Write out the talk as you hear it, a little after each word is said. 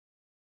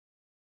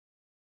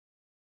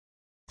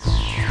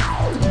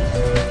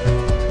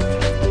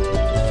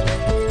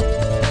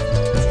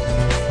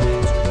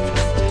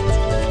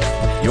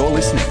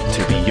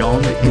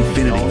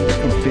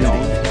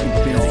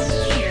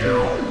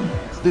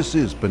This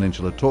is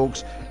Peninsula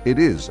Talks. It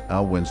is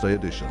our Wednesday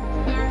edition.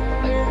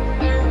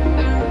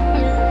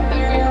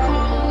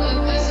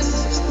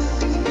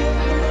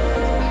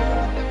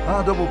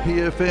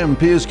 RPPFM,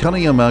 Piers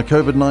Cunningham, our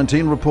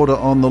COVID-19 reporter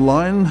on the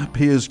line.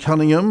 Piers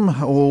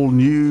Cunningham, all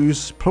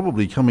news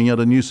probably coming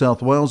out of New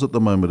South Wales at the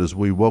moment as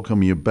we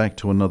welcome you back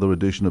to another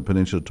edition of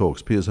Peninsula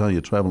Talks. Piers, how are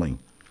you travelling?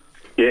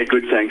 Yeah,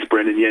 good, thanks,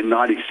 Brendan.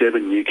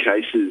 97 new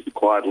cases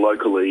acquired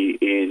locally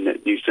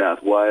in New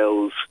South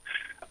Wales,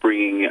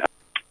 bringing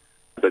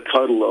the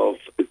total of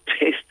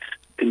tests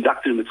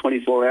conducted in the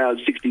 24 hours,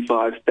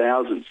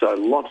 65,000. So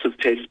lots of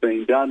tests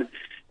being done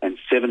and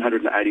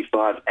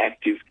 785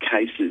 active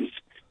cases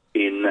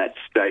in that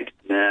state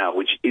now,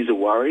 which is a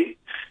worry.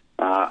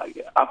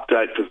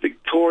 Update for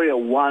Victoria,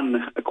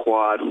 one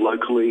acquired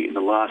locally in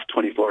the last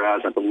 24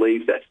 hours. I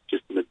believe that's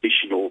just an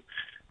additional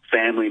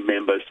family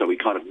member, so we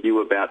kind of knew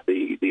about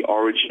the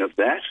origin of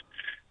that.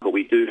 But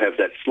we do have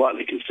that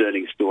slightly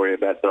concerning story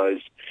about those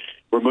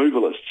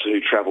removalists who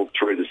travelled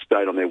through the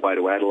state on their way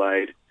to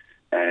Adelaide.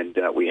 And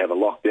we have a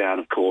lockdown,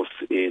 of course,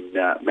 in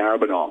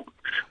Maribyrnong,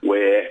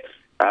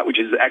 which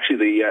is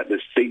actually the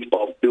seat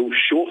of Bill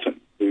Shorten,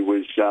 who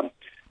was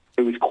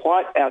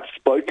quite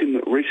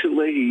outspoken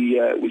recently. He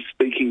was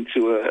speaking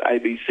to an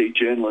ABC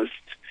journalist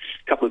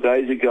a couple of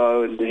days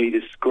ago, and he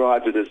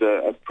described it as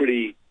a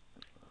pretty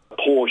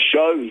poor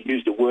show. He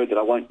used a word that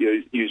I won't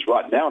use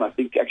right now, and I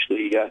think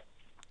actually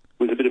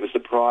was a bit of a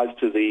surprise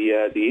to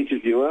the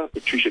interviewer,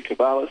 Patricia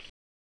Cavalis.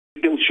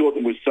 Bill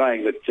Shorten was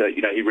saying that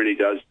he really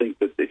does think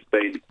that it's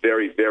been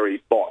very,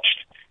 very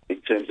botched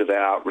in terms of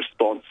our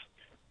response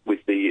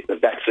with the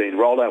vaccine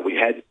rollout. We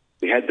had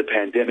the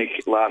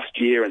pandemic last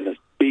year and the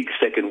big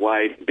second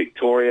wave in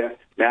Victoria.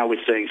 Now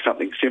we're seeing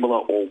something similar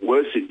or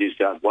worse in New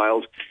South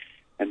Wales.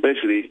 And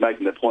basically he's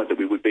making the point that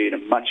we would be in a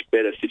much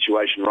better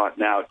situation right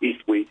now if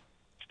we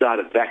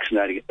started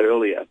vaccinating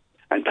earlier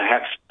and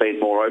perhaps been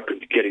more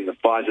open to getting the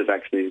Pfizer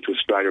vaccine into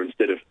Australia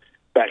instead of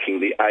backing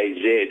the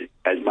AZ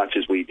as much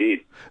as we did.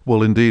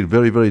 Well, indeed,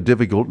 very, very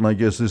difficult. And I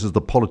guess this is the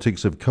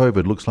politics of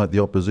COVID. Looks like the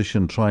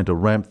opposition trying to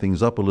ramp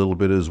things up a little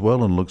bit as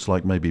well. And looks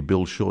like maybe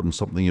Bill Shorten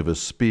something of a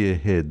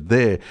spearhead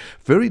there.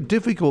 Very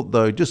difficult,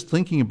 though, just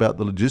thinking about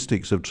the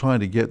logistics of trying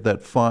to get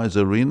that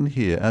Pfizer in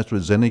here.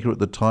 AstraZeneca at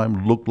the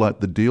time looked like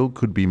the deal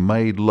could be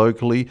made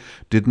locally.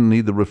 Didn't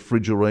need the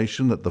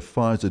refrigeration that the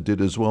Pfizer did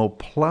as well.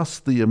 Plus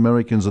the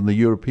Americans and the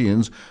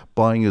Europeans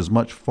buying as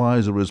much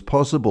Pfizer as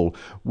possible.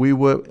 We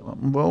were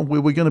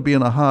going to be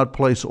in a hard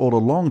place all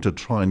along to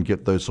try and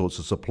get those sorts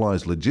of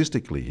supplies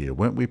logistically here,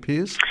 weren't we,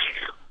 Piers?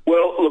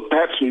 Well, look,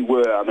 perhaps we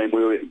were. I mean,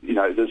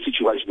 the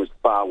situation was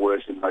far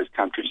worse in those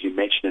countries you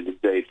mentioned, and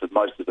indeed for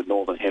most of the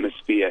Northern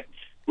Hemisphere,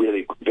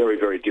 really very,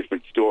 very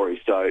different story.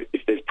 So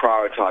if there's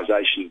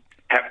prioritisation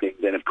happening,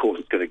 then of course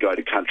it's going to go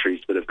to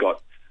countries that have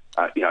got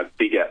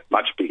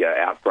much bigger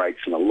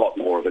outbreaks and a lot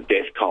more of a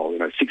death toll.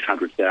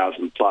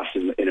 600,000 plus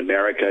in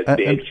America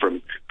dead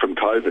from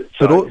COVID.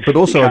 So but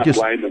also, I guess,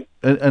 blame them.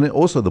 And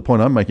also the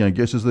point I'm making, I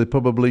guess, is they've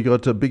probably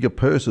got a bigger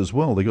purse as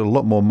well. They've got a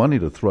lot more money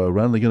to throw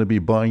around. They're going to be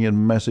buying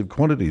in massive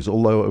quantities.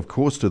 Although, of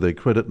course, to their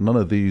credit, none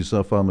of these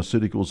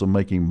pharmaceuticals are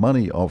making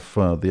money off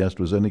the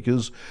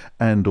AstraZenecas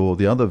and or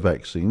the other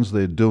vaccines.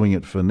 They're doing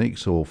it for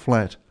nicks or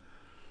flat.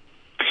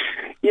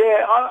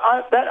 Yeah,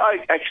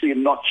 I actually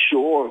am not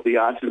sure of the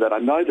answer to that. I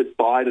know that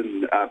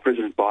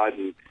President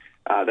Biden,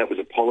 that was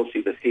a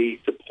policy that he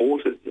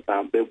supported.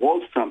 There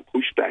was some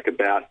pushback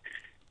about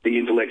the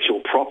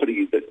intellectual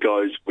property that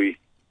goes with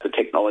the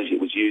technology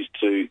that was used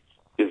to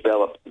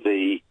develop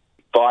the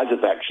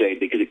Pfizer vaccine,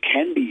 because it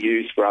can be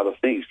used for other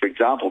things. For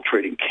example,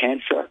 treating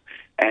cancer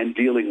and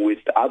dealing with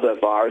other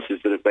viruses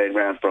that have been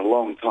around for a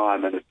long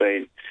time and have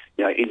been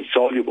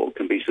insoluble,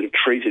 can be sort of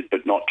treated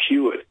but not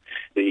cured.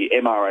 The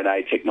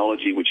mRNA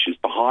technology, which is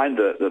behind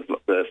the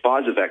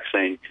Pfizer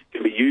vaccine,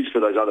 can be used for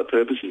those other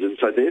purposes. And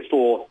so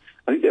therefore,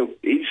 I think there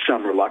is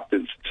some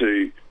reluctance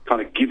to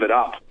kind of give it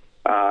up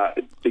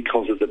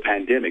because of the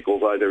pandemic,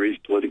 although there is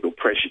political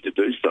pressure to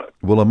do so.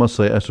 Well, I must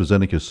say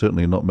AstraZeneca is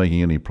certainly not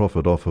making any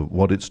profit off of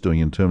what it's doing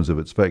in terms of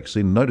its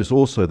vaccine. Notice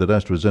also that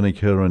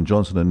AstraZeneca and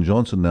Johnson &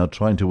 Johnson now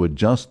trying to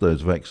adjust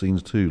those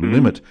vaccines to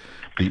limit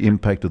the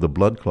impact of the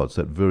blood clots,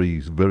 that very,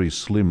 very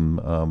slim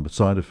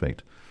side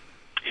effect.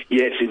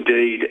 Yes,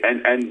 indeed.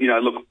 And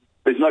look,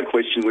 there's no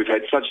question we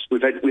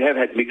have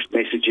had mixed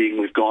messaging.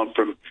 We've gone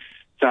from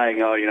saying,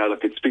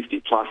 look, it's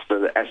 50 plus for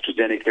the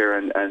AstraZeneca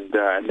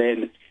and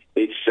then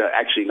it's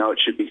actually, no, it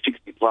should be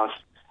 60 plus,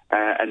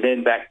 and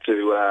then back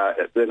to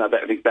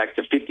back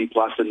to 50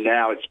 plus, and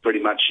now it's pretty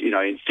much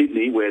in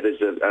Sydney where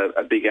there's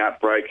a big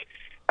outbreak.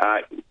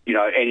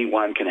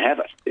 Anyone can have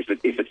it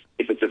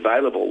if it's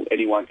available.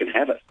 Anyone can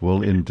have it.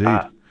 Well,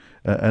 indeed.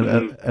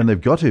 And they've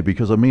got to,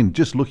 because,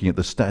 just looking at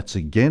the stats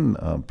again,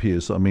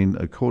 Piers,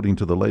 according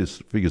to the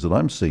latest figures that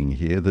I'm seeing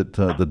here, that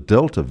the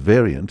Delta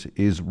variant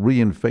is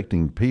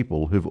reinfecting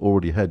people who've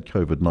already had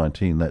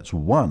COVID-19. That's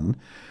one.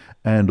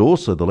 And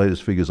also the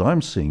latest figures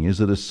I'm seeing is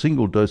that a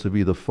single dose of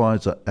either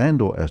Pfizer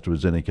and or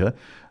AstraZeneca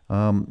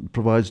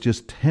provides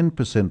just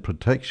 10%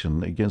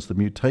 protection against the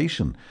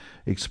mutation,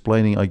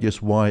 explaining, I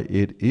guess, why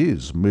it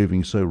is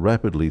moving so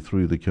rapidly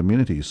through the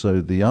community.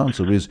 So the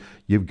answer is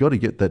you've got to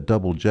get that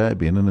double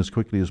jab in and as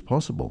quickly as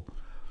possible.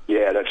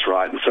 Yeah, that's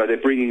right. And so they're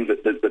bringing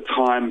the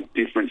time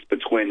difference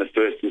between the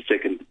first and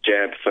second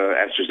jab for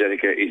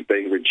AstraZeneca is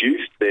being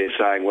reduced. They're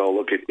saying, well,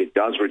 look, it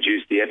does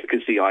reduce the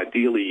efficacy.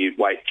 Ideally, you'd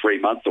wait 3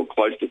 months or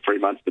close to 3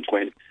 months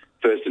between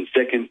first and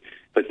second.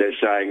 But they're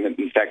saying that,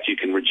 in fact, you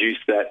can reduce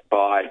that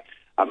by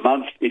a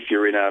month if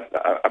you're in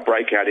a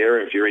breakout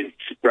area. If you're in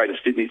Greater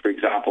Sydney, for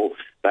example,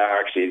 they are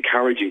actually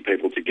encouraging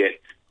people to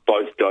get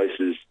both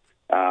doses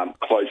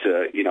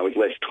closer, with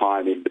less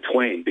time in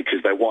between,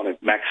 because they want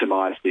to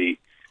maximise the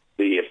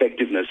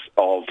effectiveness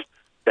of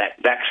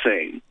that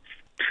vaccine.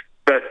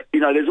 But,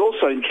 there's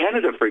also in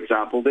Canada, for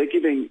example, there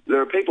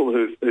are people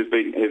who've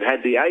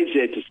had the AZ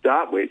to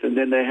start with, and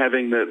then they're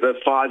having the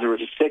Pfizer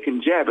as a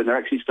second jab, and they're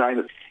actually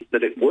saying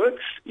that it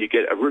works. You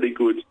get a really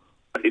good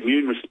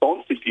immune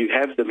response if you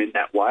have them in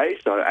that way.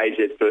 So AZ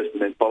first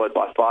and then followed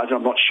by Pfizer.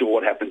 I'm not sure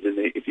what happens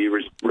if you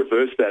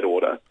reverse that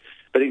order.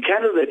 But in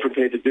Canada, they're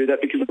prepared to do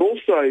that because it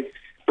also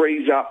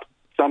frees up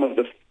some of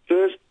the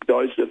first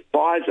dose of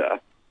Pfizer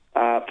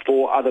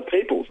for other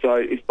people. So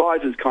if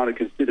Pfizer is kind of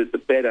considered the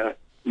better,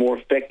 more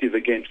effective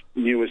against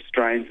newer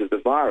strains of the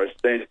virus,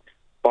 then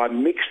by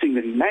mixing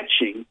and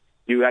matching,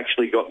 you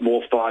actually got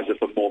more Pfizer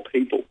for more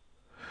people.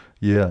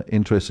 Yeah,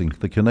 interesting.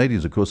 The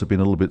Canadians, of course, have been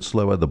a little bit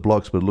slow out of the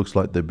blocks, but it looks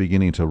like they're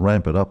beginning to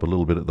ramp it up a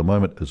little bit at the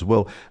moment as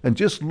well. And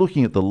just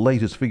looking at the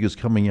latest figures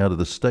coming out of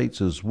the States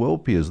as well,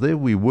 Piers, there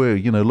we were,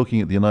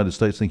 looking at the United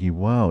States thinking,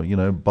 wow,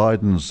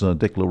 Biden's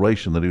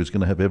declaration that he was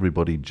going to have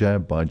everybody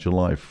jabbed by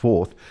July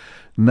 4th.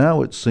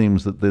 Now it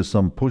seems that there's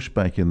some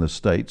pushback in the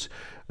States.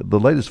 The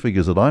latest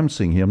figures that I'm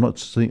seeing here, I'm not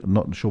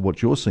sure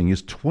what you're seeing,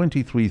 is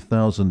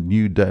 23,000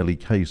 new daily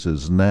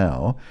cases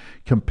now,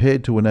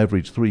 compared to an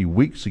average 3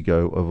 weeks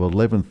ago of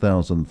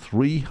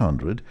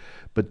 11,300.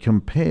 But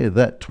compare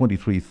that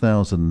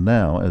 23,000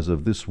 now, as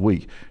of this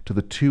week, to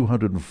the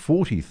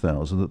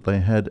 240,000 that they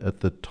had at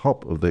the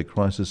top of their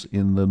crisis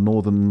in the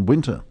northern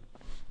winter.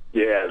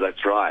 Yeah,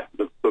 that's right.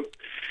 Look.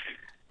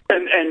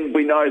 And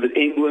we know that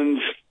England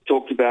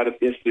talked about it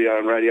yesterday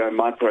on radio in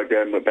my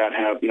program about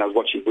how,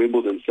 watching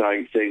Wimbledon,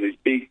 seeing these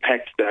big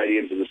packed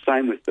stadiums, and the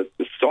same with the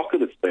soccer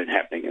that's been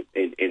happening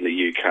in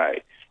the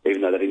UK,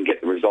 even though they didn't get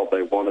the result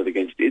they wanted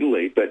against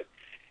Italy. But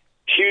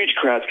huge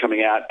crowds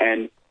coming out,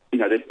 and,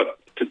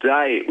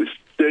 today it was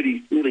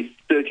nearly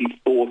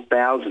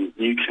 34,000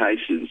 new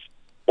cases,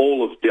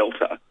 all of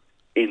Delta,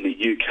 in the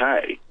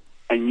UK,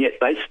 and yet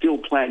they still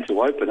plan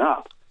to open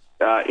up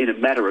in a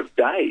matter of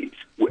days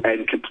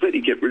and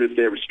completely get rid of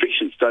their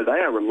restrictions. So they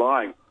are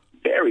relying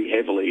very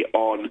heavily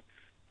on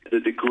the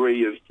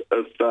degree of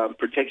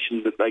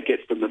protection that they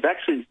get from the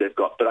vaccines they've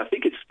got. But I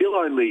think it's still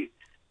only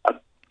a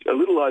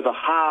little over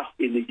half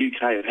in the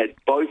UK have had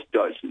both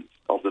doses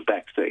of the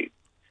vaccine.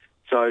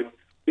 So,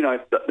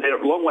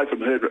 they're a long way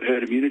from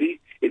herd immunity.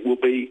 It's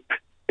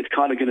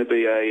kind of going to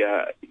be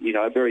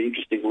a very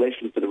interesting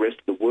lesson for the rest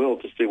of the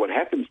world to see what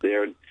happens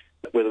there, and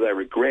whether they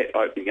regret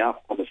opening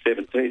up on the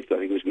 17th, I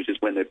think, which is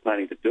when they're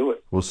planning to do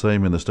it. Well,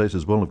 same in the States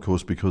as well, of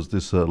course, because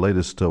this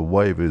latest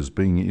wave is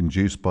being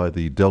induced by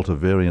the Delta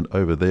variant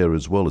over there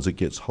as well as it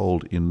gets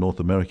hold in North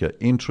America.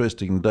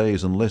 Interesting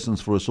days and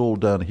lessons for us all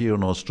down here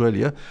in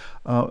Australia.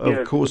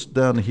 Of course,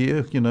 down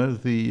here,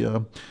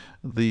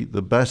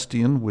 the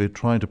bastion, we're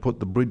trying to put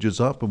the bridges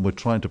up and we're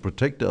trying to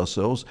protect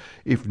ourselves.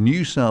 If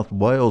New South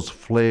Wales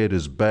flared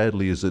as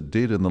badly as it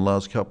did in the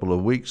last couple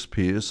of weeks,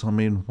 Piers,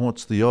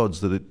 what's the odds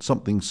that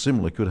something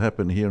similar could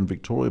happen here in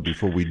Victoria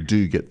before we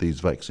do get these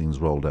vaccines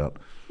rolled out?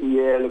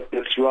 Yeah, look,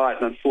 that's right.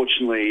 And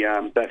unfortunately,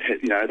 that's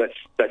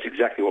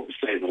exactly what we've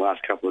seen in the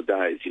last couple of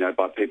days,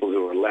 by people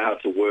who are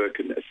allowed to work,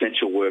 and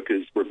essential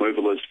workers,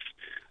 removalists,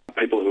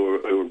 people who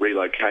are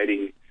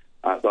relocating.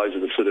 Those are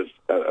the sort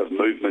of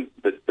movement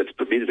that's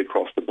permitted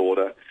across the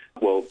border.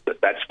 Well,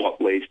 that's what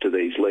leads to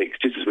these leaks,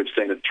 just as we've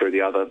seen it through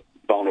the other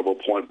vulnerable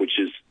point, which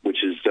is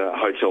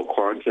hotel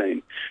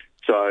quarantine.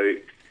 So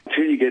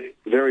until you get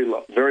very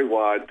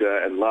wide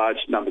and large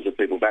numbers of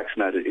people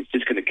vaccinated, it's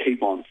just going to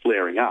keep on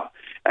flaring up.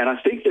 And I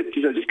think that,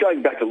 just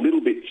going back a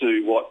little bit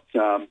to what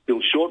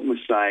Bill Shorten was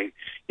saying,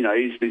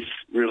 is this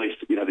really,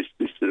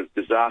 this sort of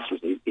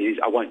disastrous?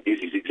 I won't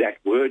use his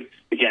exact word.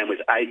 Began with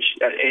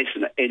S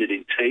and ended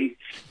in T.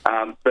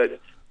 But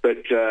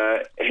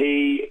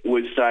he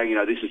was saying,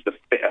 this is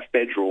a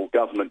federal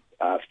government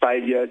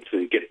failure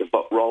to get the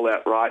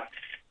rollout right.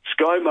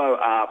 ScoMo,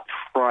 our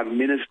Prime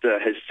Minister,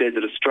 has said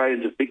that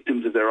Australians are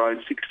victims of their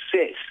own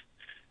success.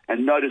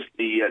 And notice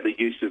the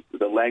use of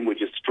the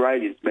language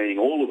Australians, meaning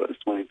all of us,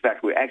 when in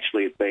fact we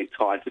actually have been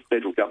tied to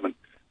federal government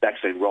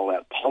vaccine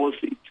rollout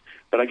policies.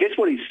 But I guess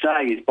what he's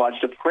saying is, by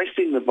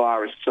suppressing the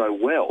virus so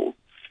well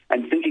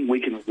and thinking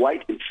we can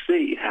wait and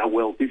see how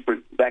well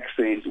different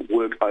vaccines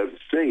work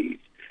overseas,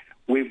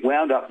 we've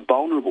wound up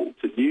vulnerable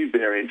to new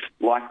variants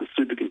like the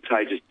super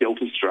contagious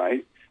Delta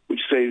strain,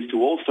 which seems seems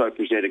to also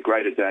present a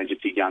greater danger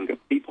to younger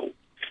people.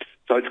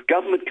 So it's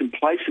government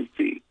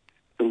complacency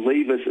to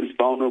leave us as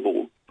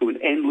vulnerable to an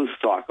endless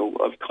cycle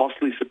of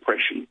costly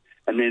suppression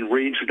and then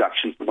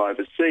reintroduction from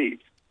overseas.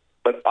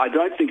 But I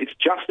don't think it's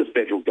just a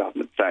federal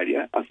government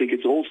failure. I think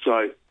it's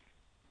also,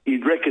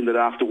 you'd reckon that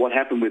after what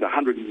happened with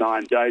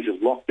 109 days of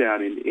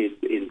lockdown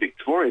in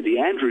Victoria, the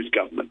Andrews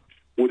government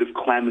would have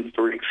clamoured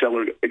for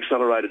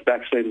accelerated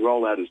vaccine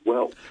rollout as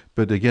well.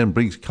 But again,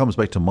 comes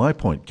back to my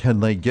point.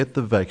 Can they get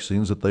the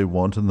vaccines that they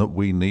want and that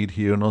we need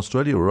here in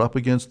Australia? We're up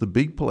against the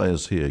big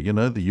players here. You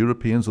know, the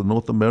Europeans and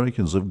North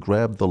Americans have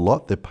grabbed the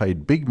lot. They've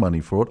paid big money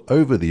for it,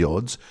 over the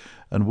odds,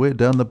 and we're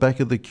down the back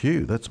of the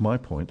queue. That's my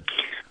point.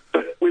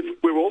 But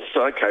we're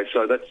also, okay,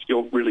 so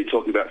you're really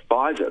talking about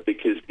Pfizer,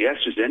 because the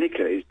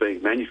AstraZeneca is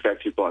being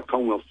manufactured by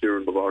Commonwealth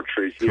Serum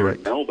Laboratories here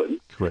in Melbourne.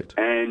 Correct.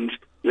 And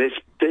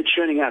they're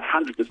churning out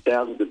hundreds of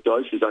thousands of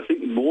doses, I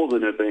think more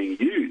than are being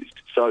used.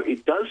 So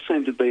it does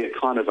seem to be a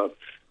kind of a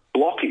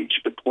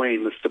blockage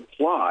between the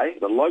supply,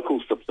 the local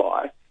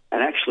supply,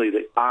 and actually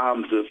the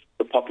arms of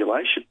the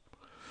population.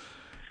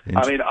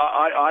 I mean,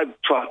 I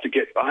tried to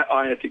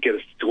I had to get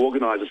us to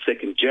organise a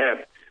second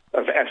jab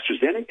of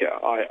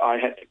AstraZeneca. I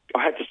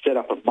had to set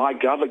up a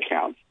MyGov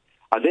account.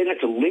 I then had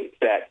to link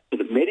that to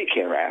the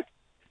Medicare app,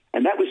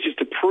 and that was just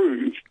to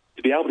prove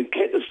to be able to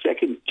get the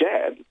second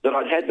jab that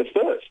I'd had the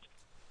first.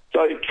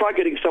 So try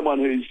getting someone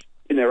who's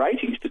in their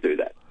 80s to do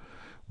that.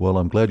 Well,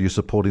 I'm glad you're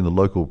supporting the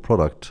local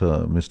product,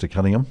 Mr.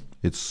 Cunningham.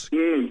 It's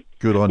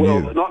good on you.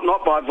 Well,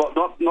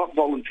 not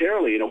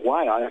voluntarily in a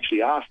way. I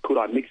actually asked, could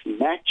I mix and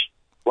match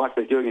like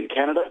they're doing in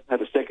Canada, have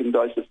a second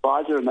dose of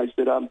Pfizer, and they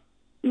said,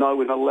 no,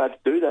 we're not allowed to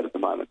do that at the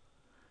moment.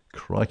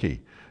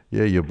 Crikey.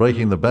 Yeah, you're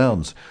breaking the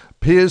bounds.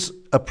 Piers,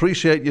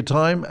 appreciate your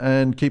time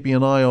and keeping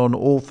an eye on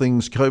all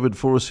things COVID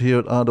for us here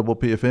at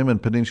RPPFM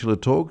and Peninsula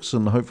Talks,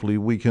 and hopefully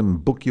we can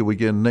book you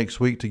again next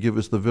week to give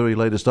us the very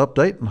latest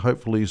update and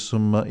hopefully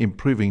some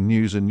improving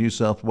news in New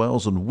South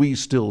Wales, and we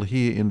still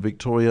here in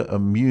Victoria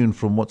immune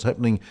from what's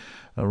happening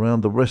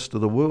around the rest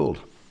of the world.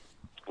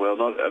 Well,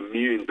 not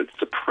immune, but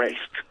suppressed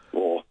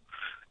or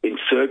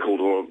encircled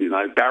or,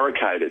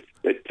 barricaded.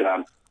 But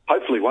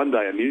hopefully one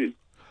day immune.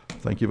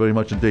 Thank you very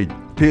much indeed.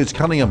 Piers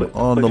Cunningham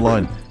on the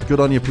line. Good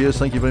on you, Piers.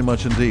 Thank you very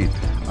much indeed.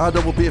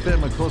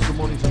 RPPFM across the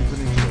Mornington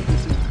Peninsula.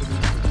 This is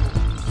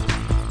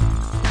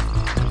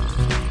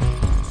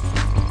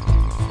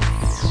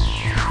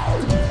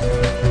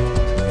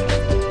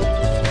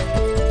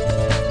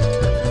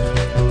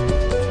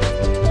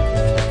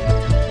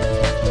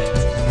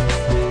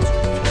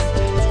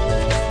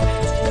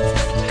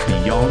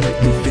Beyond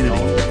Infinity.